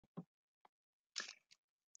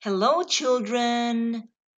Hello, children.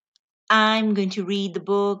 I'm going to read the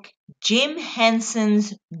book Jim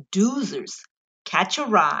Henson's Doozers. Catch a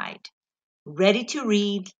Ride. Ready to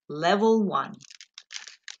read Level 1.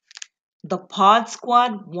 The Pod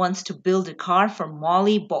Squad wants to build a car for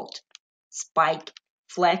Molly Bolt. Spike,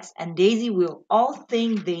 Flex, and Daisy will all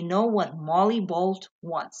think they know what Molly Bolt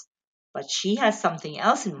wants, but she has something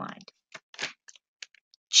else in mind.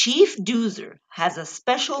 Chief Doozer has a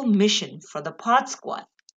special mission for the Pod Squad.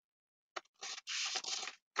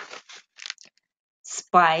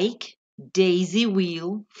 Spike, Daisy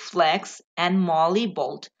Wheel, Flex, and Molly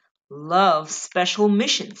Bolt love special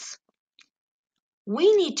missions.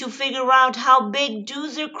 We need to figure out how big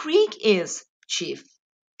Doozer Creek is, Chief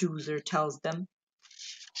Doozer tells them.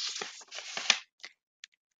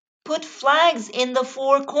 Put flags in the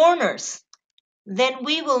four corners. Then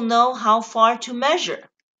we will know how far to measure.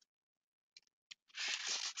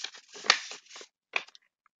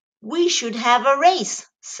 We should have a race,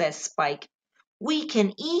 says Spike. We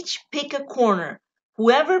can each pick a corner.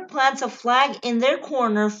 Whoever plants a flag in their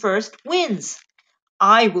corner first wins.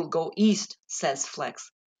 I will go east, says Flex.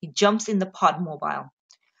 He jumps in the podmobile.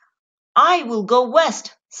 I will go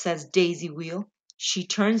west, says Daisy Wheel. She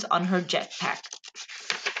turns on her jetpack.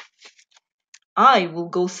 I will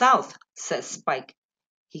go south, says Spike.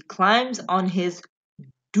 He climbs on his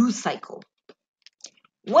do-cycle.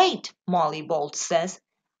 Wait, Molly Bolt says.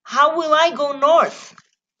 How will I go north?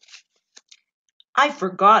 I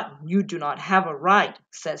forgot you do not have a ride,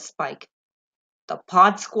 says Spike. The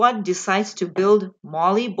Pod Squad decides to build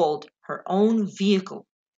Molly Bolt her own vehicle.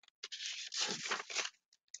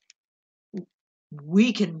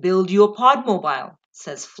 We can build you a podmobile,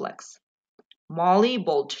 says Flex. Molly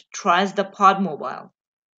Bolt tries the podmobile.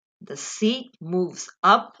 The seat moves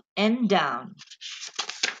up and down.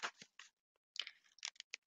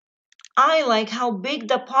 I like how big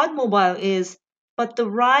the podmobile is, but the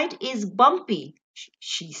ride is bumpy,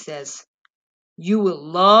 she says. You will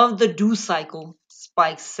love the do-cycle,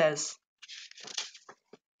 Spike says.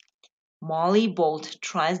 Molly Bolt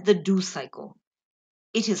tries the do-cycle.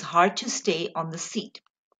 It is hard to stay on the seat.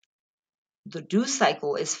 The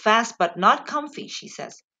do-cycle is fast but not comfy, she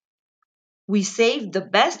says. We saved the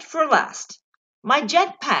best for last. My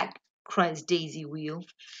jetpack, cries Daisy Wheel.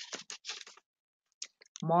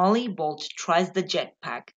 Molly Bolt tries the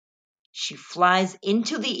jetpack. She flies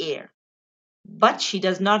into the air, but she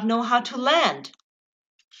does not know how to land.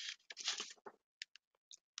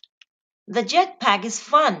 The jetpack is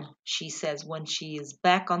fun, she says when she is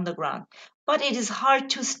back on the ground, but it is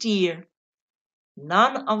hard to steer.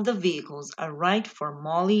 None of the vehicles are right for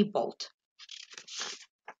Molly Bolt.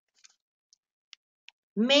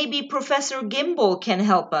 Maybe Professor Gimbal can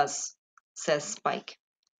help us, says Spike.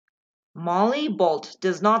 Molly Bolt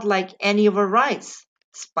does not like any of her rides,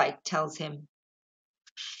 Spike tells him.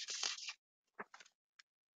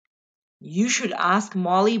 You should ask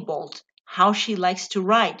Molly Bolt how she likes to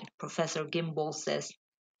ride, Professor Gimbal says.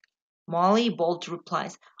 Molly Bolt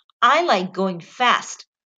replies, I like going fast.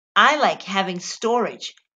 I like having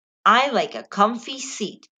storage. I like a comfy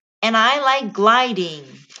seat. And I like gliding.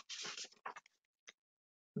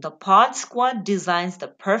 The Pod Squad designs the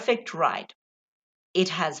perfect ride. It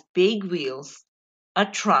has big wheels, a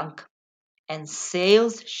trunk, and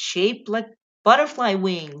sails shaped like butterfly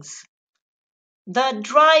wings. The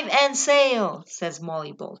drive and sail, says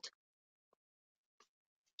Molly Bolt.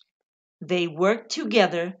 They work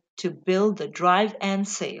together to build the drive and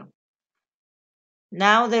sail.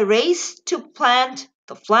 Now the race to plant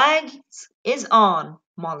the flags is on,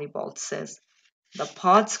 Molly Bolt says. The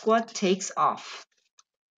Pod Squad takes off.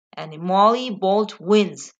 And Molly Bolt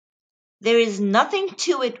wins. There is nothing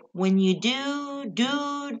to it when you do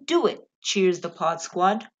it, cheers the Pod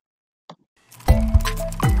Squad.